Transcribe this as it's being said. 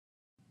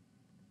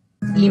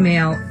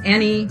email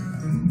any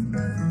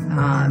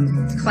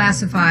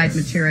classified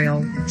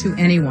material to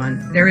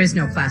anyone. There is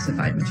no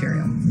classified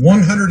material.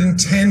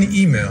 110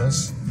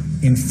 emails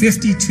in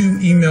 52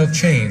 email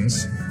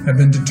chains have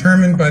been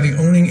determined by the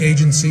owning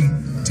agency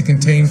to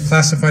contain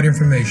classified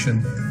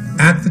information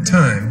at the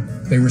time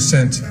they were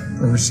sent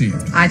or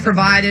received. I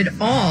provided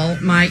all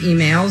my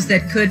emails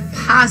that could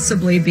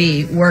possibly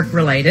be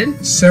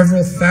work-related.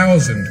 Several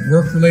thousand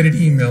work-related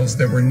emails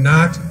that were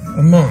not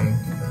among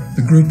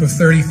the group of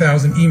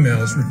 30,000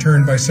 emails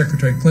returned by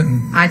Secretary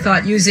Clinton. I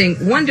thought using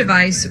one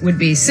device would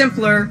be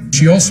simpler.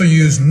 She also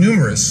used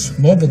numerous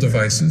mobile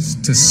devices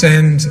to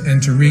send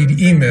and to read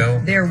email.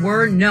 There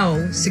were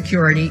no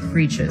security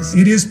breaches.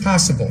 It is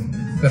possible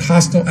that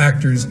hostile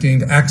actors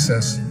gained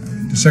access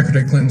to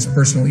Secretary Clinton's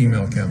personal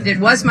email account. It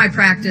was my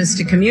practice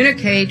to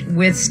communicate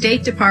with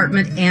State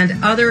Department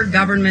and other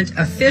government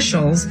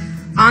officials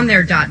on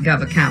their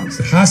 .gov accounts.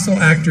 The hostile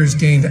actors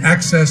gained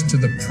access to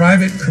the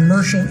private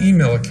commercial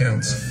email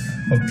accounts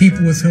of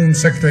people with whom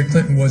Secretary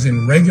Clinton was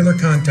in regular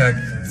contact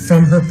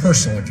from her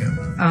personal account.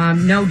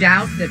 No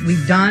doubt that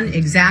we've done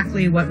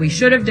exactly what we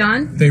should have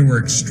done. They were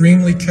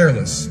extremely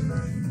careless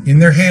in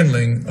their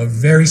handling of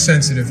very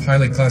sensitive,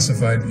 highly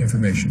classified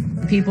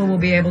information. People will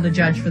be able to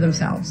judge for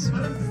themselves.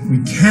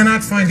 We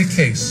cannot find a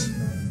case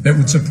that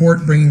would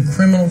support bringing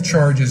criminal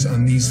charges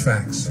on these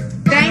facts.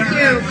 Thank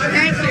you.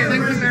 Thank you.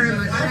 Thank you very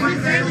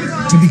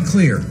much. To be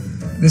clear,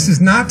 this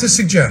is not to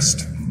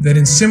suggest that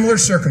in similar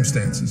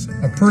circumstances,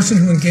 a person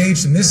who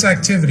engaged in this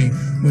activity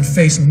would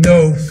face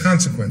no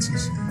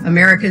consequences.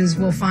 Americans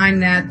will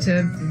find that,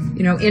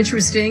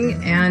 interesting,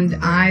 and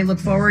I look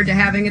forward to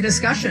having a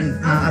discussion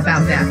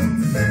about that.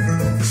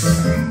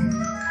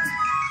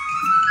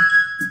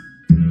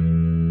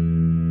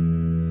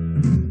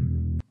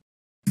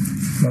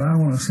 But I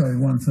want to say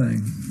one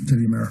thing to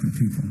the American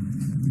people.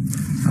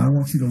 I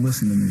want you to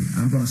listen to me.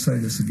 I'm going to say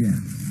this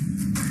again.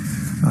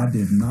 I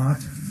did not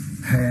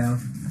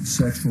have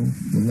sexual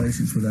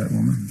relations with that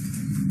woman,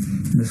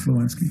 Miss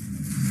Lewinsky.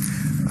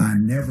 I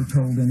never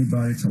told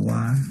anybody to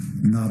lie,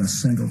 not a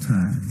single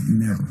time,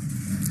 never.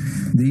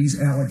 These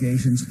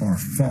allegations are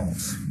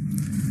false,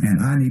 and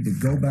I need to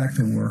go back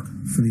to work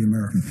for the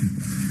American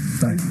people.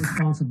 Thank you.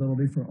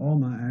 Responsibility for all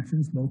my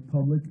actions, both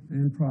public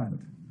and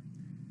private.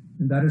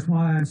 And that is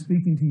why I'm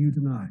speaking to you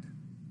tonight.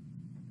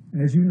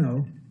 As you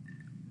know,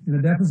 in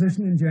a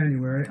deposition in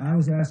January, I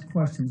was asked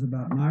questions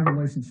about my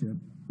relationship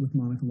with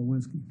Monica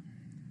Lewinsky.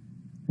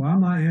 While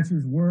my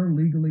answers were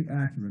legally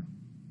accurate,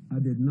 I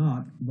did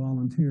not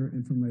volunteer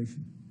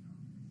information.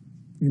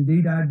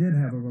 Indeed, I did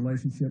have a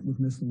relationship with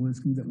Ms.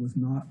 Lewinsky that was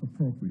not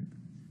appropriate.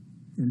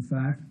 In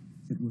fact,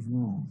 it was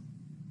wrong.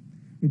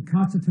 It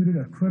constituted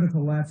a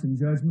critical lapse in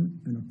judgment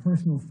and a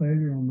personal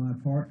failure on my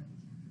part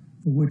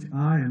for which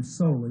I am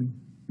solely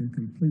and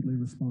completely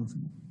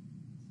responsible.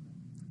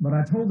 But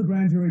I told the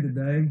grand jury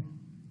today,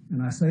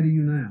 and I say to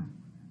you now,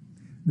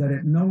 that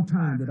at no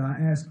time did I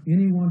ask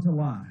anyone to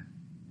lie,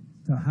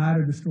 to hide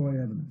or destroy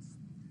evidence,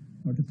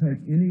 or to take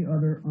any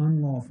other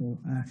unlawful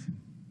action.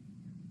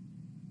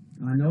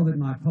 I know that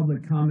my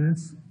public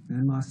comments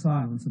and my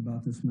silence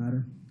about this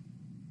matter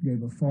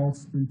gave a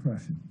false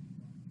impression.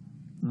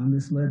 I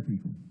misled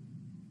people,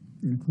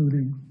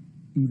 including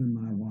even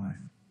my wife.